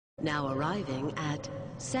Now arriving at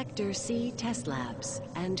Sector C test labs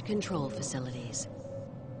and control facilities.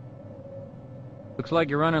 Looks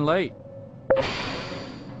like you're running late.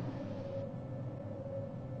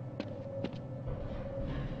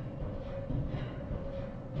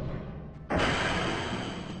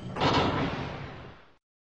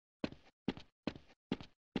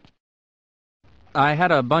 I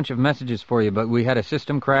had a bunch of messages for you, but we had a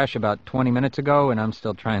system crash about 20 minutes ago, and I'm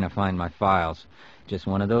still trying to find my files. Just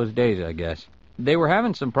one of those days, I guess. They were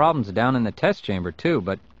having some problems down in the test chamber, too,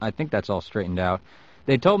 but I think that's all straightened out.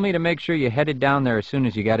 They told me to make sure you headed down there as soon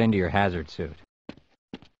as you got into your hazard suit.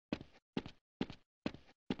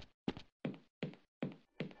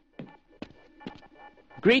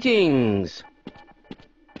 Greetings!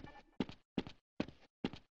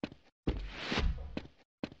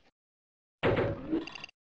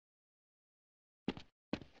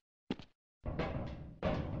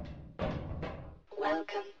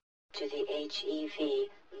 Welcome to the HEV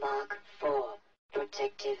Mark IV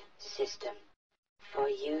protective system for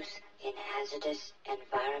use in hazardous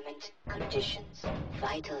environment conditions.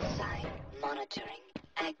 Vital sign monitoring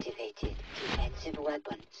activated. Defensive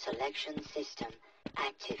weapon selection system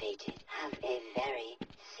activated. Have a very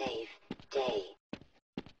safe day.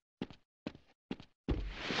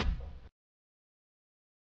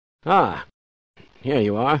 Ah, here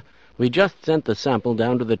you are. We just sent the sample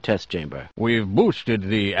down to the test chamber. We've boosted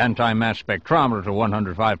the anti-mass spectrometer to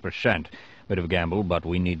 105%. Bit of a gamble, but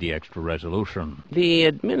we need the extra resolution. The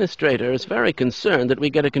administrator is very concerned that we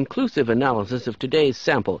get a conclusive analysis of today's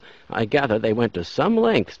sample. I gather they went to some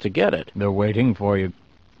lengths to get it. They're waiting for you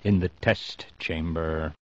in the test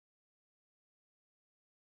chamber.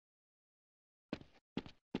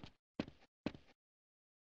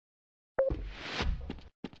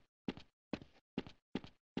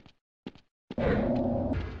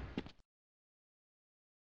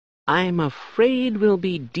 I'm afraid we'll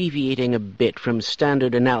be deviating a bit from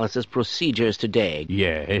standard analysis procedures today.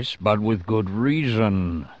 Yes, but with good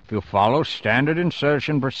reason. If you follow standard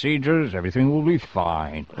insertion procedures, everything will be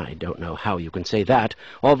fine. I don't know how you can say that,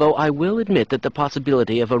 although I will admit that the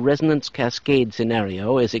possibility of a resonance cascade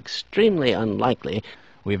scenario is extremely unlikely.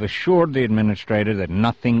 We've assured the administrator that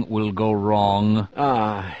nothing will go wrong.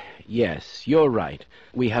 Ah, yes, you're right.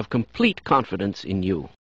 We have complete confidence in you.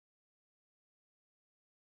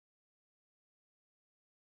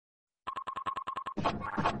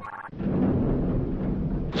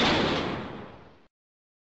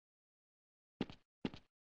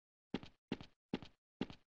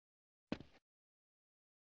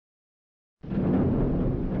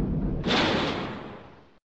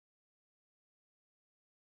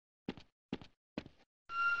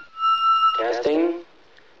 Testing.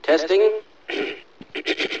 Testing.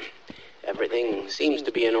 Everything seems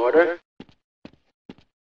to be in order.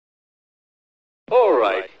 All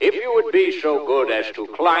right, if you would be so good as to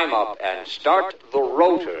climb up and start the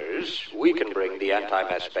rotors, we can bring the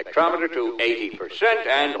anti-mass spectrometer to 80%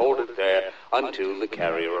 and hold it there until the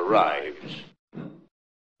carrier arrives.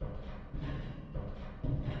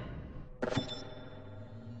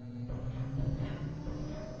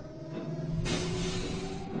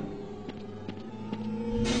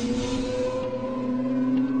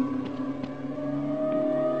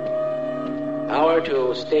 Power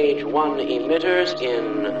to stage 1 emitters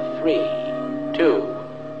in 3, 2,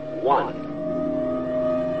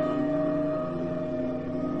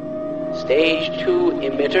 1. Stage 2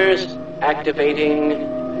 emitters activating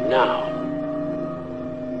now.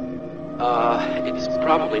 It's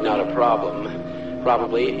probably not a problem.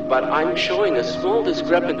 Probably, but I'm showing a small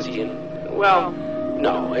discrepancy in... Well,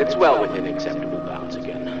 no, it's well within acceptable bounds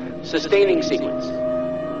again. Sustaining sequence.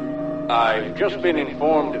 I've just been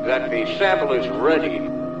informed that the sample is ready.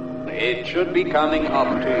 It should be coming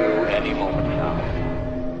up to you any moment now.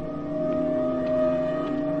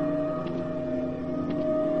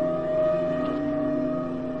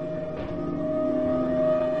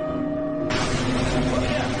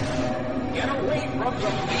 Get away from the